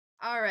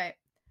Alright.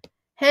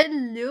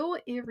 Hello,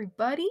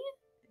 everybody.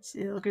 It's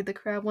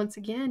YlgrtheCrab once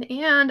again,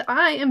 and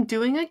I am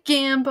doing a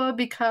Gamba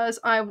because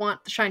I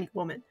want the shiny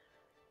woman.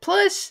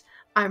 Plus,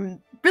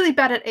 I'm really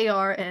bad at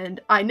AR, and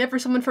I never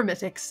summon for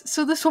Mythics,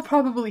 so this will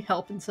probably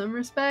help in some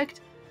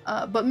respect.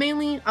 But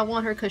mainly, I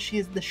want her because she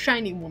is the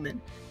shiny woman,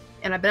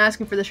 and I've been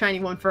asking for the shiny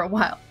one for a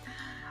while.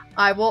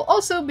 I will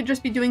also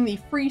just be doing the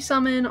free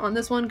summon on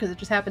this one because it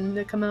just happened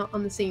to come out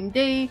on the same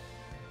day.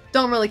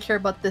 Don't really care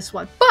about this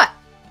one, but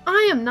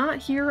I am not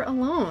here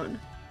alone.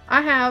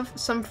 I have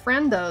some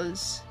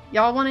friendos.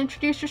 Y'all want to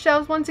introduce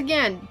yourselves once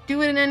again?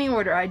 Do it in any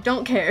order, I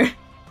don't care.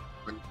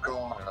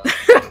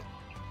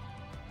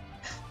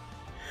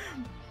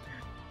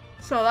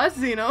 So that's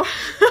Zeno.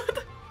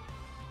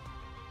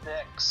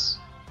 Fenix.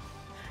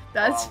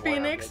 That's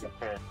Fenix.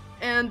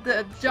 And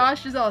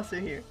Josh is also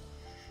here.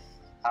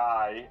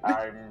 Hi,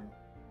 I'm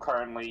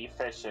currently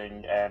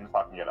fishing and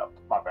fucking it up.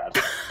 My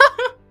bad.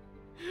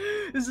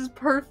 This is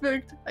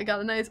perfect. I got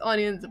a nice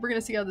audience. We're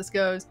gonna see how this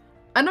goes.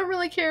 I don't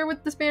really care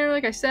with this banner,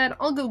 like I said.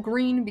 I'll go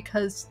green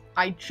because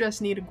I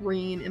just need a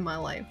green in my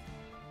life.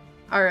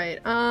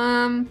 Alright,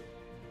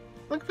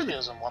 look for She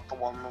doesn't want the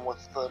woman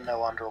with the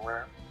no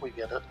underwear. We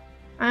get it.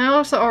 I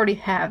also already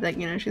have that,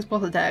 you know, she's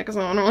supposed to attack, so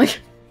I don't really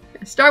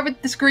start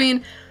with this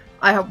green.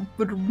 I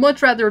would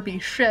much rather be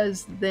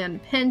Shez than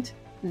Pent.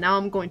 Now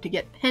I'm going to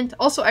get Pent.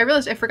 Also, I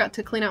realized I forgot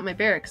to clean out my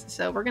barracks,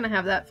 so we're gonna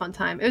have that fun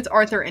time. It's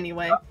Arthur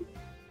anyway.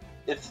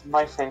 It's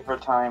my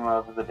favorite time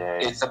of the day.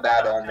 It's a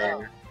bad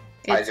omen.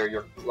 Either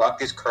your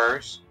luck is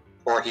cursed,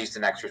 or he's the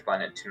next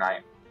respondent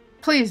tonight.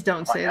 Please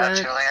don't say that.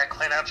 Julian,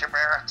 clean out your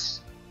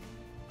barracks.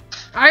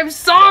 I'm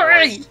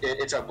sorry!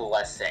 It's a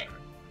blessing,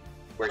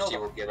 where she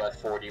will give us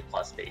 40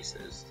 plus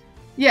bases.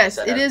 Yes,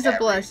 it is a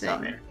blessing.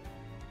 Summon.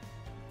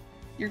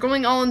 You're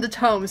going all into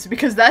tomes,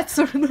 because that's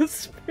sort of the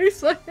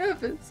space I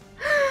have is.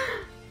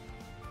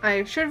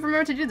 I should have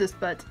remembered to do this,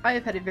 but I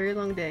have had a very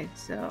long day,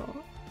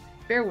 so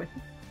bear with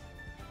me.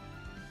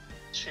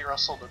 She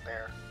rustled a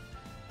bear.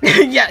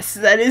 Yes,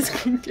 that is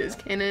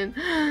canon.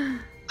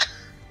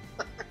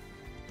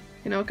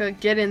 Hinoka,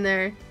 get in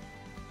there.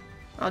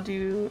 I'll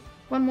do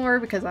one more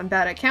because I'm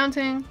bad at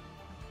counting.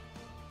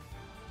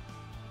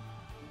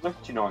 Look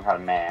at you knowing how to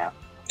math.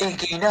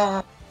 Iggy,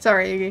 no!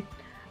 Sorry, Iggy.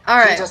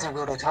 Alright. He doesn't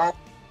really talk.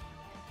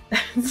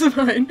 It's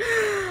fine.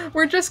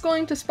 We're just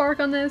going to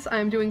spark on this.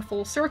 I'm doing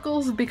full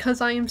circles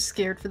because I am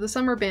scared for the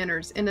summer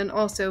banners and then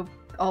also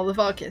all of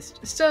August.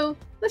 So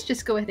let's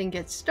just go ahead and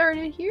get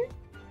started here.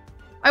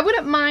 I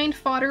wouldn't mind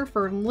fodder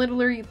for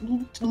literally,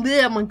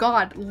 oh my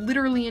god,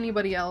 literally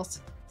anybody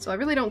else. So I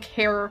really don't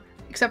care,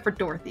 except for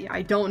Dorothy.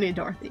 I don't need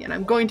Dorothy, and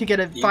I'm going to get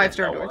a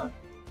 5-star Dorothy.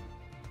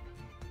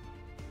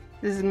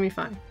 This is gonna be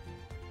fun.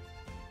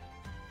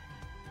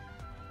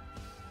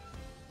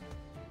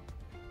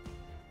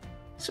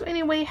 So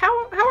anyway,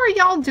 how are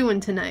y'all doing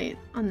tonight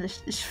on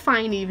this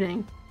fine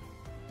evening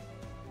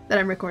that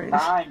I'm recording?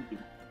 I'm the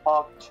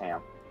pop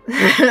champ.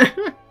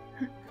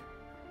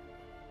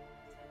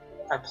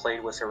 I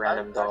played with a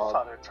random dog. I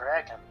fought a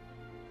dragon.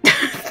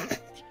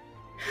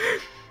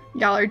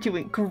 Y'all are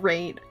doing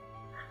great.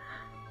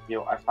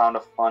 Yo, I found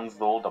a fun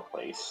Zolda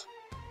place.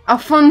 A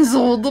fun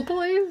Zolda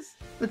place?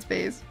 That's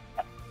base.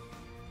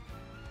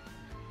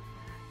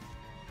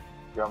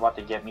 You're about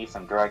to get me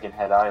some Dragon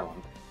Head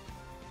Island.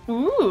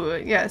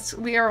 Ooh, yes,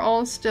 we are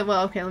all still,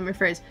 well, okay, let me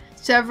rephrase.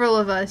 Several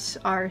of us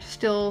are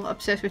still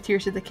obsessed with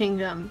Tears of the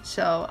Kingdom,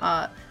 so,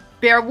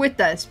 bear with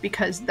us,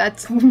 because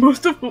that's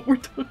most of what we're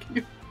talking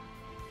about.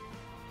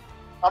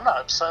 I'm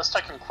not obsessed.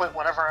 I can quit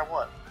whenever I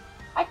want.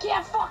 I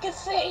can't fucking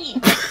see!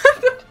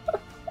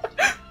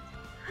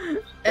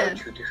 There are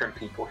two different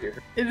people here.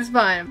 It is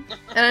fine.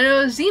 And I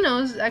know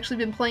Zeno's actually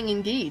been playing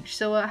Engage,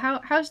 so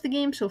how's the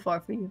game so far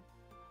for you?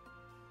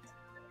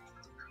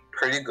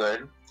 Pretty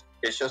good.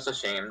 It's just a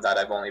shame that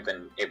I've only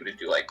been able to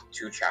do like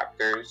 2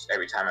 chapters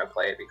every time I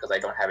play it because I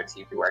don't have a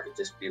TV where I could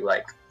just be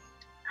like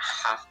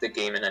half the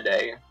game in a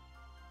day.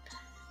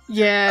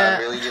 Yeah.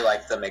 I really do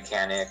like the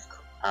mechanic.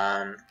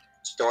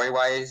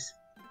 Story-wise,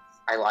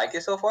 I like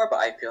it so far, but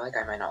I feel like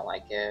I might not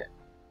like it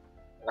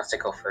unless I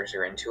go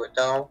further into it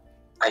though.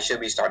 I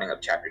should be starting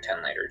up chapter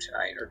 10 later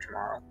tonight or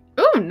tomorrow.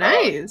 Ooh,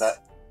 nice!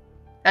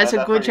 That's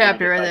a good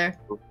chapter right there.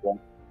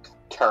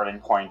 Turning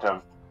point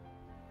of...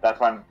 That's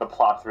when the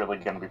plot's really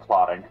gonna be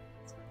plotting.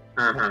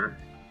 Mm-hmm.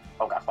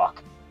 Oh god,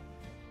 fuck.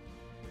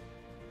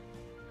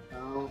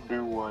 Oh,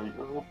 do I...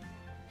 Oh.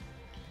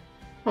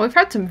 Well, we've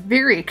had some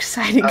very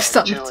exciting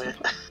stuff. Julian.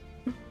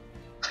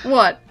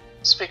 What?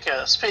 Speaking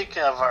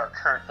of our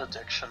current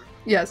addiction,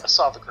 Yes. I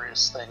saw the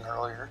greatest thing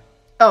earlier.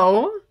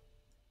 Oh?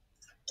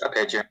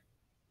 Okay, Jim.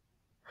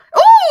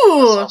 I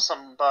Ooh! saw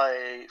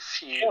somebody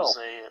fuse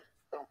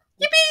a...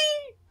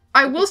 Yippee!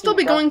 I will still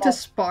be going to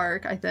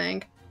Spark, I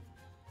think.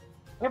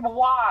 Yeah, but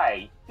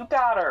why? You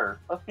got her.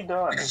 Let's be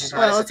done.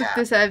 Well, let's look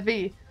this at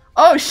V.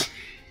 Oh,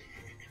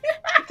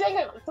 Dang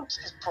it!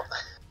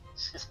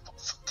 She's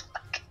supposed to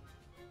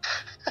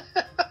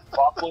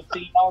Well, we'll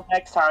see y'all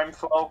next time,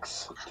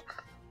 folks.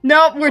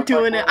 Nope, we're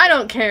doing it. I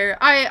don't care.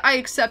 I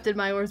accepted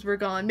my orders were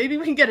gone. Maybe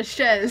we can get a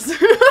Shez.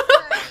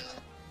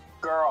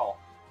 Girl,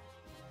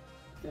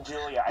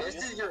 Julia,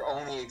 This is your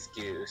only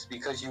excuse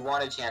because you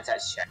want a chance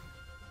at Shen.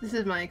 This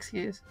is my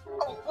excuse.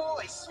 Oh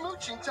boy,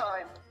 smooching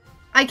time!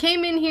 I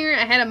came in here,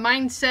 I had a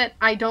mindset,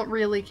 I don't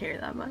really care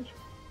that much.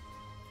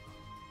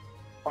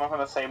 Coming from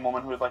the same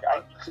woman who's like,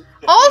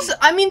 Also,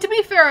 I mean, to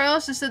be fair, I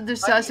also said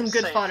this I has some need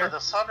good to say fodder. For the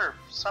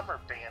summer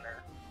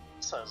banner,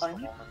 says the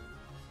woman.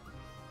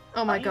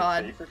 Oh my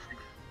god.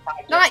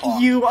 Not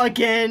Not you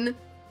again!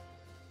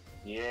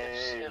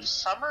 Yay. If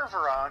Summer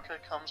Veronica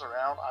comes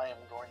around, I am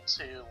going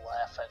to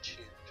laugh at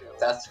you, Julie.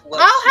 That's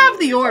what I'll have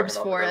the we were orbs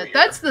talking for about it. earlier.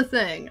 That's the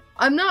thing.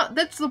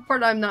 That's the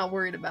part I'm not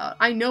worried about.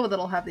 I know that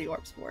I'll have the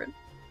orbs for it.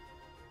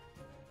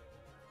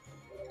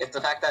 It's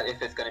the fact that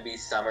if it's gonna be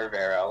Summer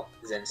Vero,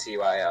 then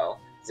CYL,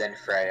 then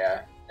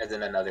Freya, and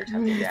then another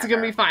tempting It's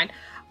gonna be fine.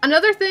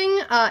 Another thing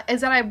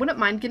is that I wouldn't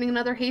mind getting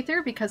another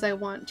Heiðr because I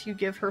want to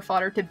give her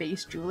fodder to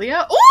base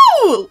Julia.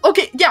 Ooh!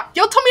 Okay, yeah,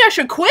 y'all told me I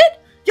should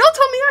quit? Y'all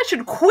told me I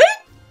should quit?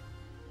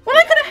 When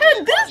I could have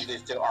had this?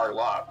 This to our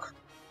luck.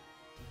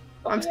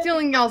 I'm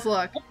stealing y'all's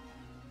luck.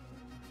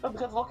 No,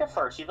 because look at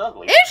her, she's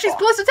ugly. And she's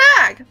plus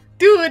attack!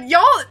 Dude,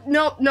 y'all...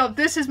 No,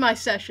 this is my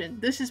session.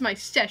 This is my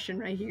session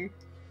right here.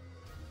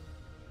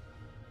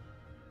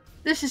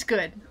 This is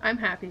good. I'm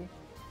happy.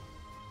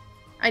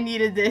 I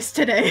needed this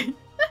today.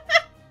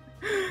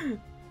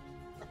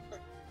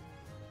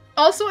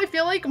 Also, I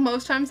feel like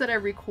most times that I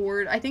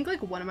record, I think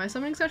like one of my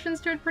summoning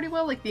sessions did pretty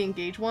well, like the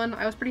Engage one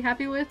I was pretty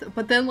happy with,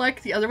 but then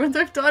like the other ones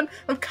I've done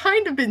have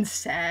kind of been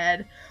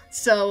sad.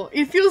 So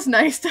it feels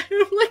nice to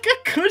have like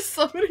a good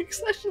summoning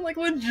session, like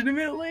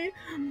legitimately.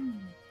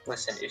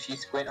 Listen, if you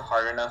squint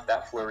hard enough,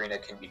 that Florina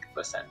can be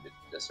ascended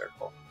to the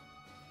circle.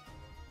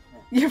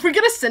 If we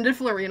get ascended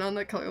Florina on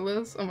that color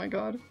list, oh my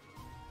god.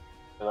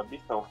 That'd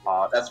be so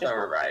hot. That's when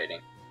we're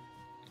rioting.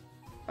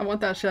 I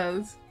want that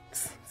Shez.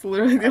 It's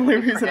literally the only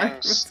reason I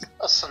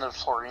Ascended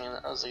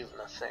Florina is even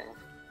a thing.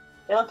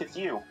 Hey, look, it's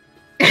you.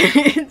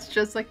 It's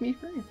just like me,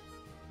 Frey.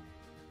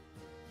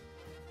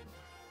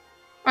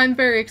 I'm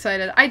very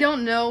excited. I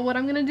don't know what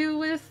I'm gonna do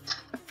with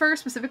Fur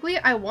specifically.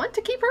 I want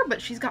to keep her,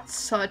 but she's got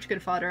such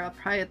good fodder. I'll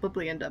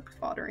probably end up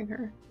foddering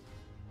her.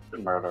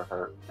 Murder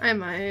her. I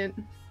might.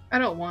 I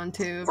don't want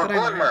to, For but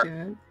I might do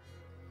it.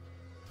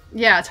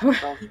 Yeah,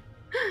 totally.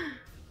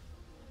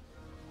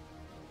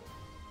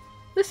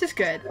 This is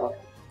good.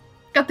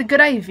 Got the good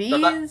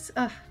IVs.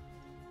 Ugh.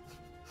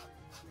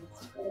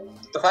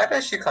 The fact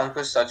that she comes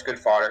with such good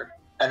fodder,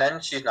 and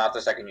then she's not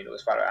the second unit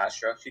with fodder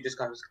Astra, she just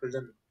comes with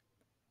Kalim.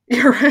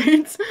 You're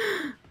right.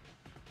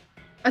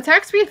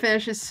 Attack speed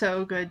finish is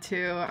so good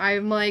too.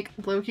 I'm like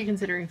low-key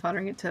considering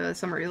foddering it to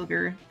Summer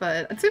Ylgr,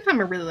 but at the same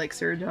time I really like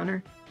Surge on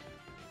her.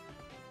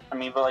 I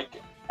mean, but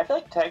like, I feel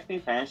like Tag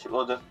Speed Finish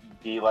will just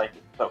be like,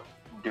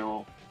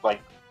 do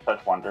like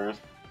such wonders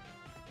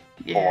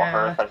for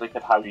her, especially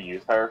because how you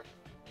use her.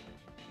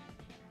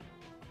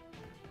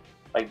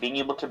 Like, being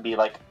able to be,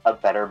 like, a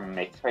better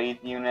mixed phase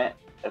unit,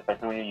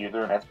 especially when you use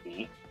her in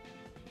SP.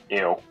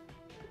 Ew.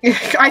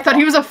 I thought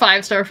he was a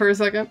 5-star for a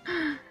second.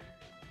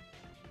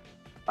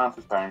 I'm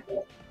so sorry.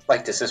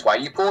 Like, this is why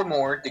you pulled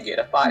more to get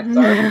a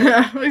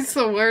 5-star. I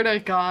swear to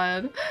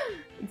God.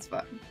 It's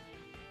fine.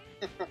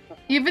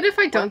 Even if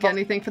I don't get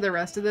anything for the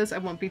rest of this, I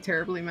won't be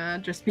terribly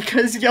mad, just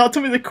because y'all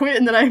told me to quit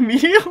and then I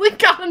immediately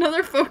got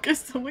another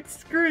focus, so I'm like,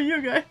 screw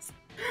you guys.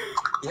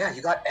 Yeah,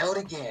 you got Eld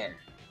again.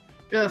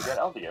 Ugh. You got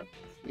Eldian.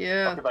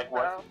 Yeah. Okay, like,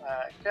 what? Oh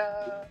my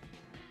god.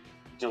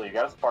 Julie, you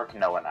gotta spark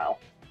Noah now.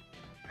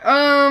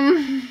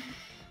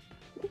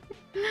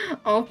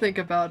 I'll think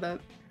about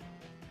it.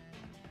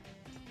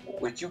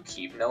 Would you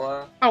keep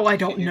Noah? Oh, I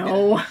don't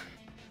know.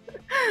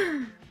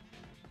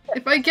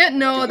 If I get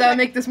Noah, that would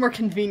make this more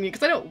convenient,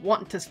 because I don't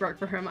want to spark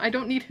for him. I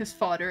don't need his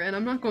fodder, and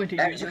I'm not going to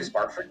Yeah, use you it. can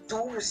spark for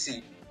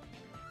Dorsey.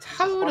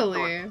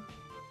 Totally.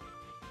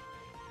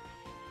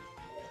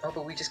 Oh,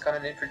 but we just got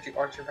an infantry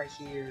archer right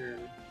here.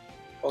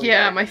 Oh,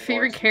 Yeah, yeah, my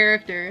favorite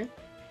character.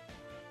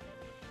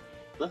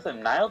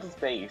 Listen, Niles is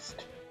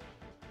based.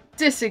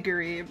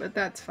 Disagree, but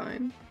that's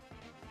fine.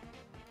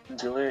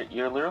 Julia,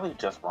 you're literally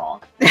just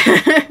wrong.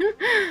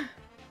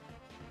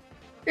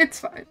 It's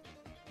fine.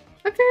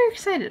 I'm very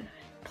excited.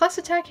 Plus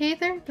attack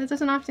Heiðr? That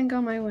doesn't often go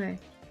my way.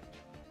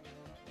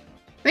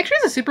 Make sure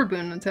he's a super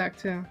boon attack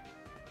too.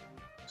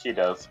 She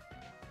does.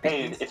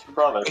 Hey, it's your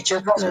brother. It's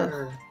your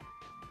brother.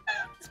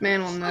 This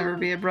man will never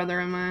be a brother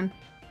of mine.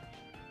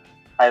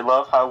 I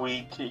love how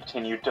we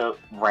continue to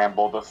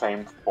ramble the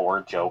same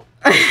 4 joke.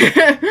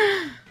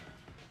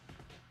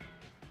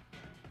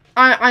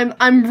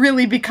 I'm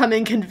really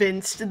becoming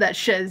convinced that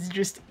Shez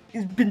just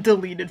has been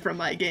deleted from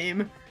my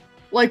game.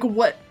 Like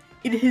what?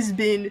 It has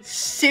been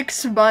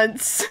 6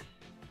 months.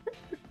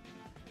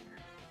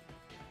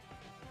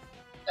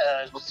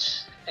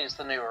 He's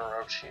the new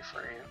Orochi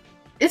for you.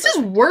 This is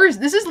worse.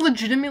 This is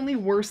legitimately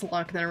worse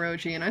luck than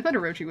Orochi, and I thought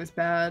Orochi was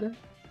bad.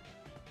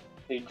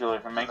 Hey, Julie,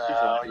 if it makes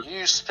No, you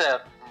you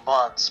spent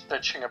months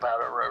bitching about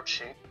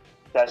Orochi.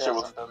 that It shit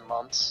was hasn't been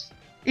months.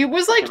 It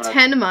was like Given a-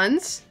 10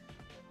 months,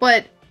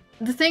 but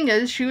the thing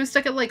is, she was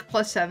stuck at like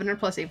 +7 or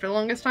 +8 for the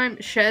longest time.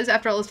 Shez,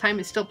 after all this time,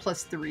 is still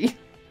 +3.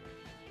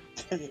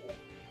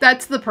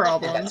 That's the And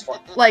problem. and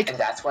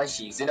that's why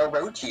she's in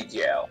Orochi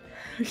jail.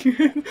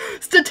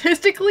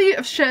 Statistically,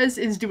 Shez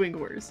is doing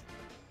worse.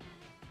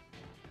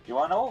 You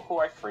wanna know who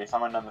I free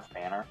summoned on this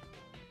banner?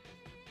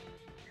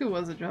 Who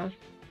was it, Josh?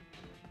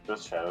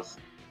 Just Shez.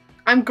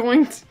 I'm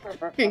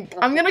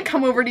gonna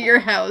come over to your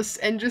house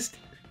and just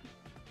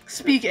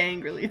speak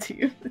angrily to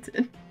you. That's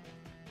it.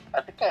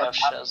 I think I have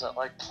Shez at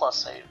like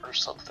 +8 or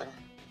something.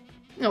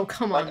 Oh,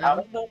 come on Like, now. out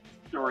of the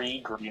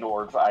 3 green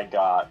orbs I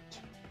got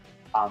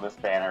on this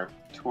banner,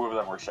 2 of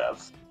them were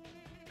Shez.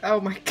 Oh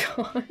my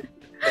god.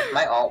 If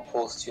my alt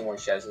pulls 2 more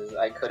Chez's,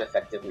 I could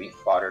effectively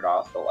foddered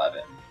off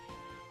 11.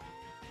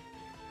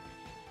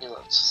 You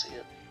love to see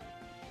it.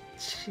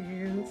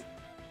 Jeez.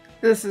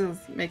 This is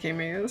making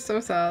me so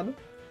sad.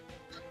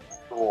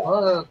 Cool.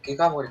 Oh,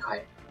 Giga Mordecai.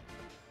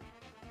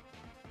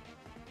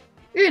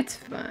 It's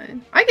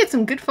fine. I get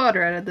some good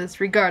fodder out of this,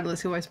 regardless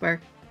who I spark.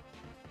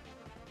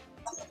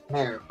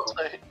 Miracle.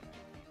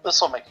 This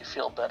will make you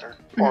feel better,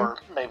 or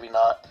maybe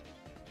not.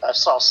 I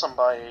saw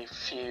somebody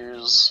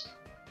fuse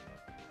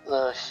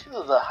the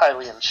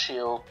Hylian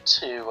shield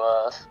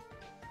to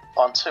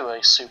onto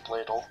a soup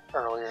ladle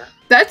earlier.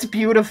 That's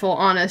beautiful,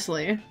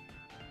 honestly.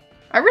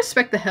 I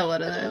respect the hell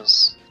out of It that.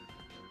 is.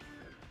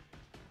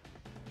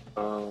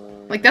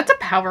 Like, that's a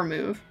power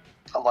move.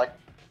 I'm like,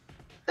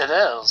 it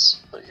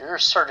is, but you're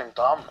asserting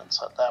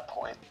dominance at that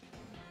point.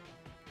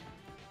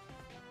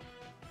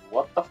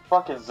 What the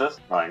fuck is this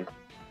thing?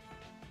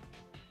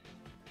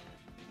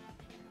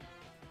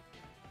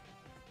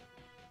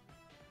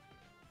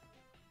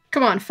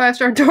 Come on,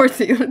 5-star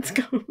Dorothy, let's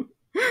go.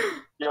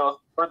 Yo,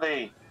 where are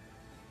they?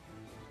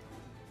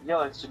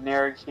 Yo, it's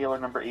generic healer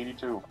number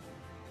 82.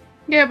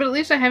 Yeah, but at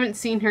least I haven't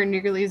seen her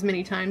nearly as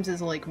many times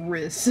as, like,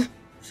 Riz.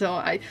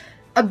 So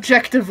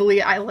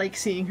objectively, I like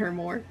seeing her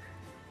more.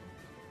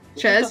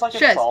 This is Shez, like a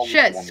Shez, solid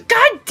Shez. woman.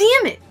 God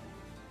damn it!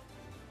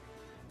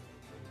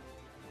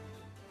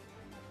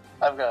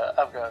 I've got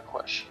a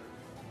question.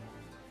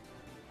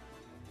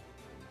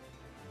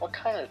 What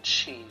kind of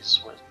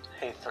cheese would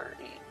Heiðr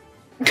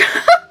eat?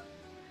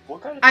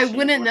 What kind of I cheese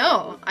wouldn't was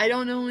know. I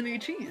don't know any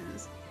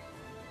cheese.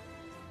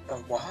 But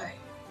why?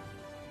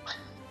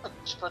 But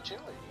Julie,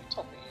 you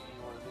told me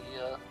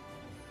you were the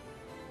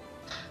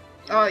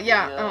Oh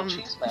yeah,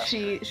 cheese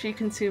master. she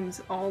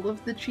consumes all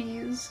of the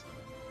cheese.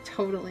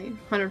 Totally,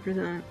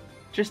 100%.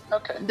 Just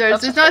Okay.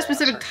 there's that's not a fair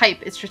specific answer. type.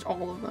 It's just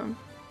all of them.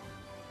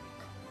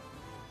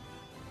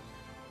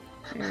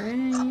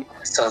 Alright.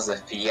 So it's a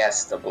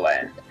Fiesta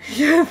blend.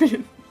 Yeah.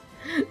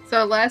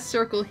 So last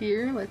circle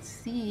here. Let's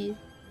see.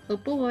 Oh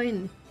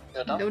boy.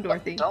 Yeah, No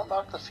Dorothy. Don't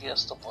knock the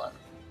Fiesta blend.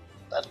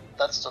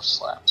 That stuff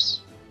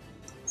slaps.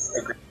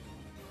 Agreed.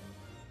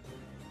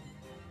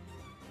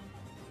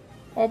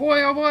 Oh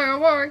boy. Oh boy. Oh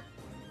boy.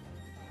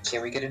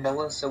 Can we get a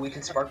Noah so we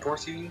can spark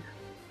Dorothy?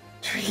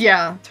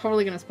 Yeah,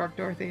 totally gonna spark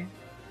Dorothy.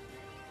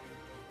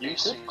 I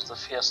used to use the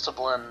Fiesta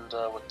blend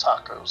with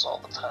tacos all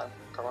the time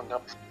growing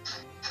up.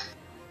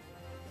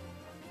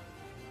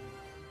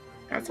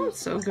 That sounds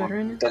so good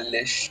right now.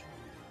 Delish.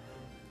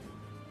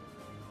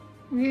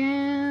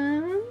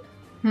 And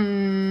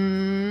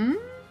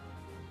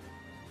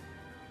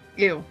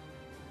ew.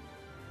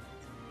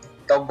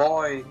 The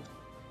boy.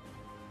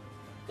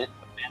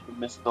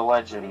 Mr. the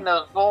Legend,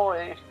 No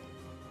boy.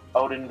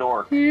 Odin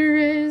Dork. Here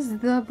is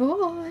the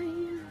boy.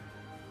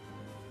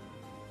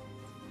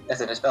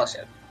 That's in a spell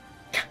ship.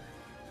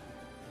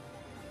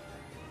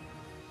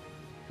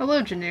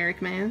 Hello,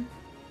 generic man.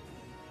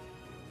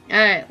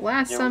 Alright,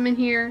 last Yo. summon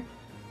here.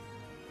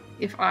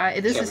 If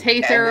this Can is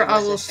we Heiðr, end it I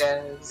with will. a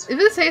Shez? If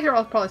this is Heiðr,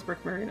 I'll probably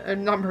spark Marita.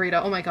 Not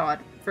Marita. Oh my god.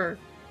 For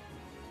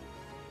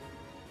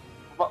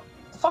What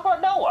the fuck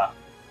about Noah?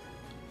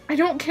 I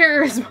don't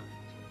care as much.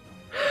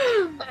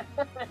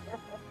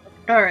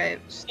 Alright.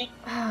 See,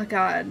 Oh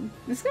god.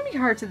 This is gonna be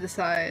hard to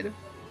decide.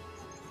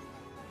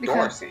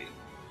 Dorothy.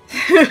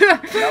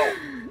 No.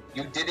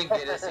 You didn't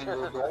get a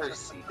single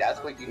Dorothy.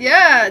 That's what you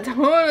Yeah, did.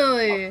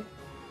 totally.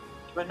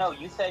 but no,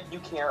 you said you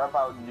care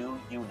about new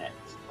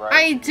units, right?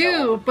 I do,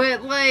 Noah,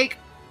 but like,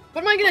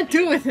 what am I gonna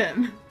do with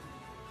him?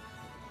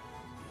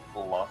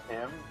 love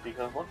him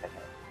because look at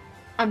him.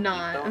 I'm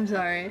not. I'm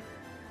sorry.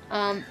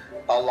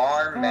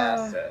 Alarm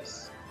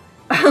Masses.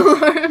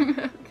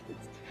 Alarm.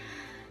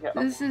 Yeah,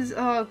 This is,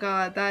 oh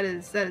god, that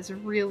is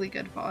really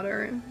good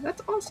fodder.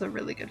 That's also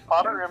really good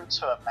fodder. Fodder him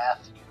to a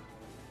Matthew.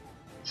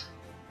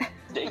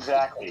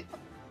 exactly.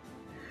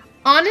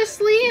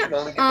 Honestly, You can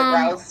only get the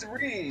round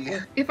 3.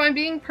 if I'm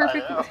being I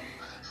perfectly, know.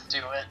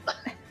 Do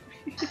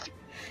it.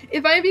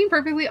 if I'm being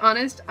perfectly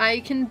honest, I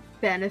can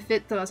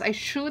benefit those. I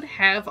should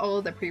have all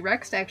of the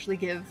prereqs to actually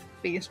give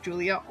base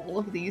Julia all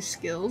of these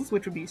skills,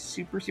 which would be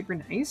super, super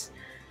nice.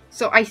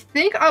 So I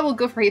think I will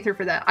go for Heiðr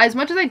for that. As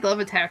much as I love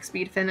attack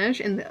speed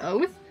finish in the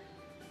Oath,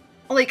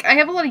 like, I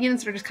have a lot of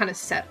units that are just kind of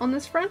set on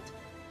this front.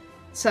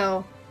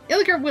 So,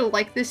 Ylgrith will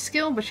like this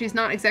skill, but she's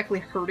not exactly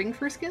hurting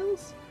for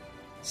skills.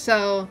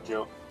 So,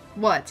 Jill,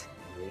 what?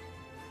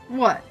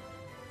 What?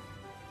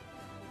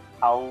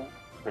 how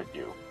could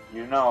you?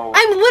 You know.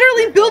 I'm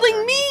literally you're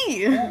building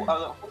building-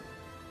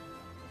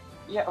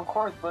 me! Yeah, of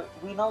course, but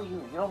we know you.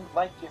 You don't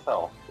like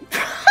yourself.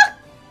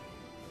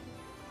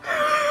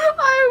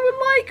 I would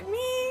like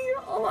me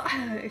a lot.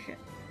 Okay.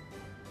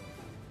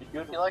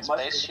 He likes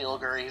base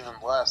Shieldger even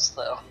less,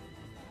 though.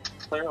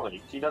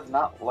 Clearly, she does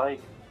not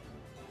like.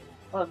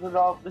 Well,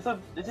 this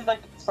is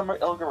like Summer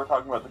Ilger we're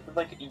talking about. This is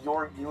like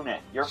your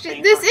unit. Your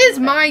favorite This is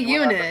unit. my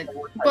unit,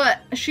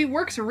 but she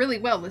works really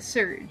well with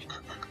Surge.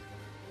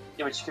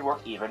 Yeah, but she could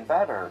work even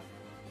better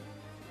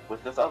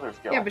with this other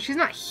skill. Yeah, but she's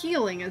not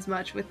healing as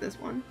much with this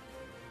one.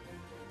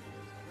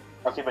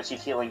 Okay, but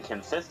she's healing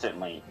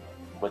consistently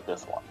with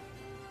this one.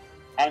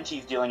 And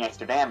she's dealing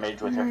extra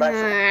damage with her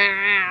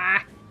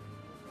special.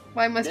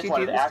 Why must this you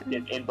one do is this?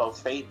 active in both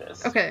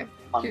phases. Okay.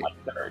 Unlike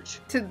Surge.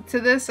 To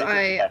this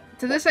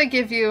I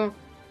give you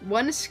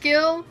 1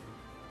 skill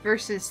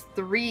versus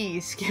 3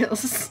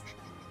 skills.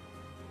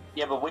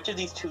 Yeah, but which of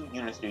these 2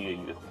 units do you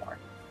use more?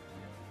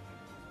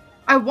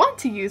 I want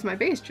to use my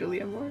base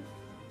Julia more.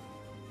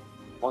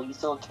 Well, you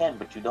still can,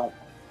 but you don't.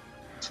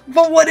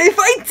 But what if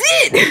I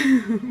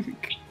did?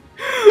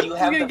 You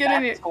have the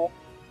max score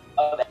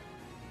of...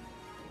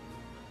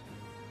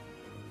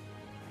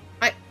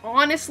 I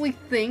honestly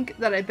think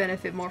that I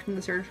benefit more from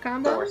the Surge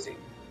combo. Dorothy.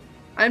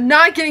 I'm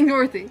not getting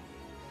Dorothy.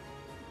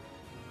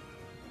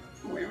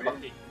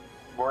 Okay,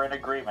 we're in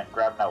agreement.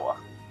 Grab Noah.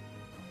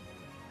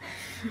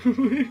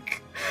 I'm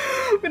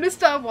gonna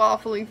stop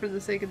waffling for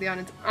the sake of the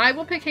audience. I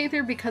will pick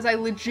Heiðr because I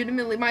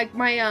legitimately my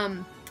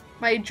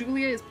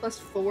Julia is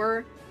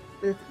 +4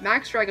 with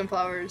max Dragon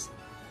Flowers,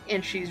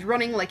 and she's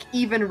running like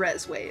even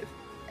res wave,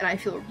 and I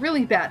feel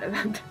really bad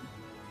about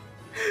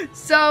that.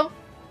 So,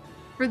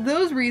 for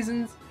those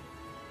reasons,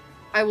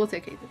 I will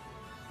take Heiðr.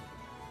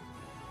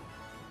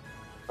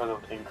 For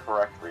those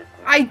incorrect reasons.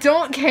 I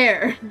don't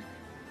care.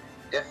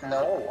 If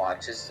Noah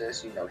watches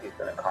this, you know he's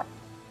gonna come.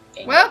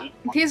 Well,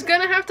 he's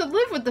gonna have to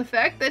live with the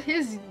fact that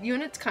his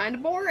unit's kind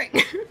of boring.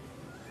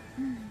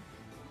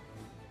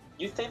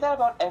 You say that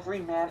about every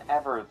man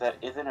ever that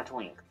isn't a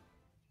twink.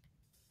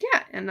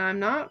 Yeah, and I'm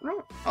not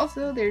wrong.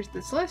 Also, there's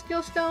the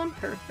Celestial Stone.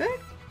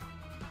 Perfect.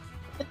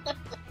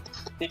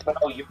 But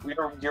no,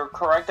 you're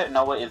correct that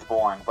Noah is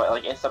boring, but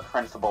like it's the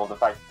principle of the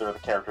fact that there's a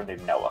character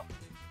named Noah.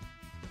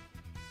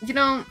 You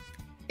know,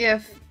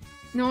 if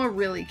Noah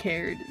really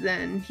cared,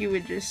 then he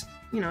would just,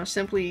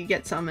 simply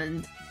get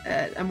summoned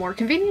at a more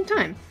convenient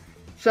time.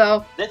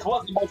 So... This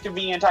was the most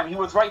convenient time. He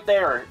was right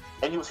there,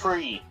 and he was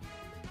free.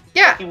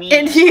 Yeah,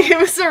 and he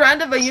was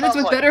surrounded by units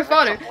with better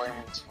fodder.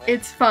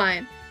 It's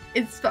fine.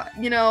 It's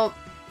fine.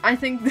 I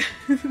think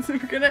we're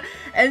gonna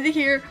end it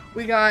here.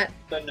 We got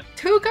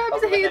 2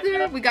 copies of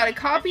Heiðr, we got a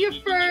copy of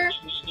Fur.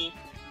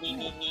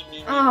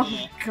 Oh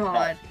my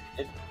god.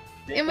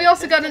 And we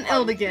also got an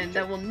Eldigan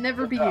that will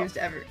never be used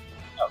ever.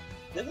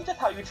 This is just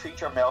how you treat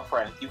your male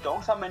friends. You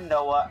don't summon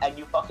Noah and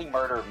you fucking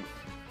murder me.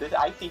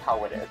 I see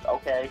how it is,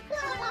 okay?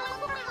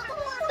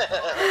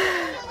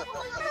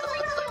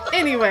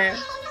 Anyway,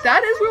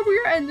 that is where we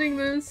are ending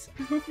this.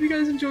 I hope you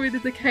guys enjoyed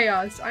the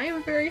chaos. I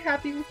am very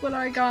happy with what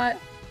I got.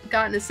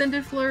 Got an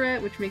Ascended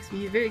Floret, which makes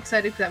me very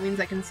excited because that means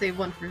I can save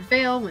 1 for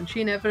Vale when she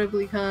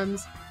inevitably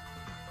comes.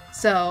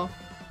 So,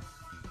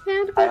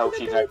 and I hope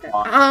she's next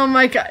month. Oh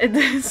my god,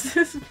 this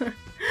is...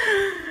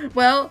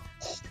 Well,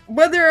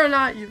 whether or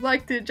not you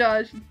liked it,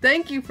 Josh,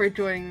 thank you for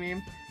joining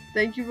me.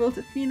 Thank you both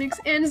to Fenix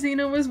and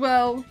Zeno as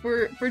well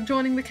for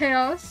joining the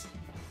chaos.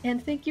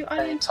 And thank you,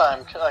 audience.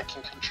 Anytime I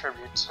can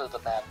contribute to the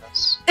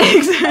madness.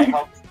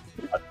 Exactly.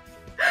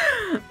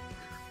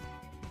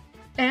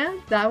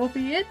 And that will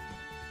be it.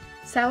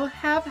 So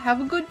have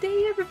a good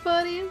day,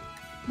 everybody.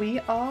 We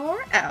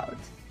are out.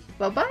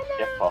 Bye-bye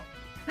now.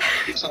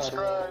 Yeah,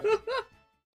 Subscribe.